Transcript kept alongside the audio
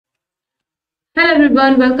Hello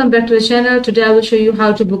everyone, welcome back to the channel. Today I will show you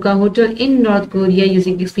how to book a hotel in North Korea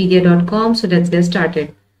using Expedia.com. So let's get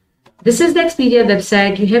started. This is the Expedia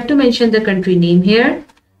website. You have to mention the country name here,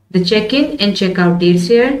 the check-in and check-out dates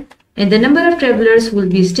here, and the number of travelers who will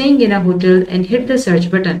be staying in a hotel, and hit the search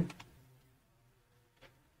button.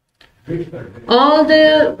 All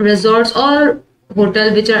the resorts or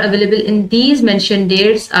hotels which are available in these mentioned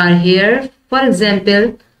dates are here. For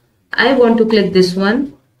example, I want to click this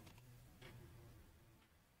one.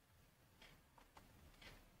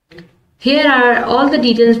 Here are all the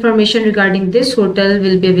detailed information regarding this hotel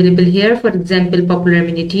will be available here. For example, popular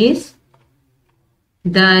amenities,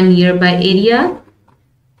 the nearby area,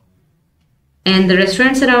 and the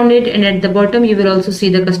restaurants around it. And at the bottom, you will also see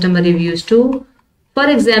the customer reviews too. For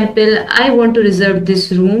example, I want to reserve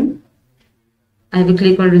this room. I will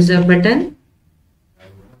click on reserve button.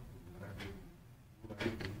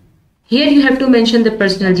 Here you have to mention the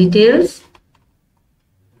personal details,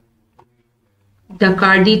 the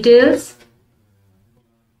card details,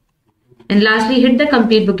 and lastly hit the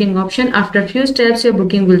complete booking option. After a few steps, your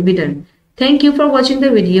booking will be done. Thank you for watching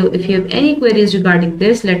the video. If you have any queries regarding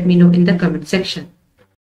this, let me know in the comment section.